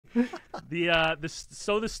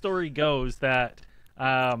The story goes that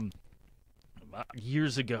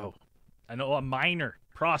years ago, I know a miner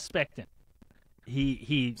prospecting.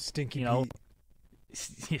 He Stinky you know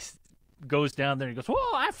he goes down there and he goes,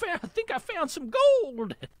 "Whoa, I think I found some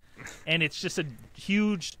gold," and it's just a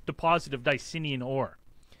huge deposit of Disenian ore.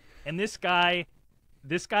 And this guy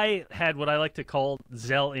had what I like to call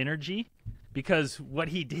Zell energy, because what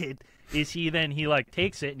he did is he like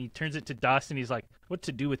takes it and he turns it to dust and he's like, "What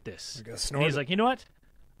to do with this?" And he's like, "You know what?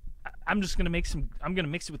 I'm just gonna mix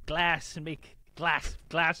it with glass and make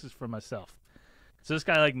glasses for myself." So this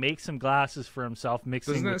guy like makes some glasses for himself,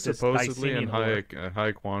 mixing Doesn't it with this supposedly in Disenian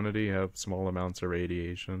high quantity have small amounts of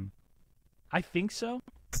radiation? I think so.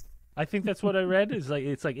 I think that's what I read. Is like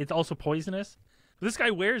it's also poisonous. But this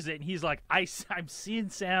guy wears it and he's like, I'm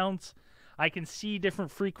seeing sounds. I can see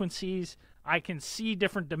different frequencies. I can see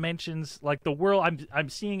different dimensions. Like the world, I'm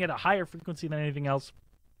seeing at a higher frequency than anything else.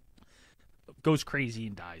 Goes crazy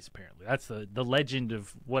and dies. Apparently, that's the legend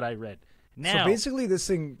of what I read. Now, so basically, this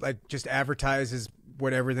thing like just advertises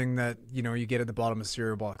what everything that you get at the bottom of a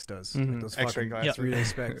cereal box does. Like those Extra fucking glass. 3-day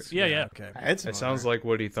specs. Yeah. Okay. It It sounds like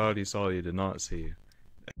what he thought he saw, he did not see.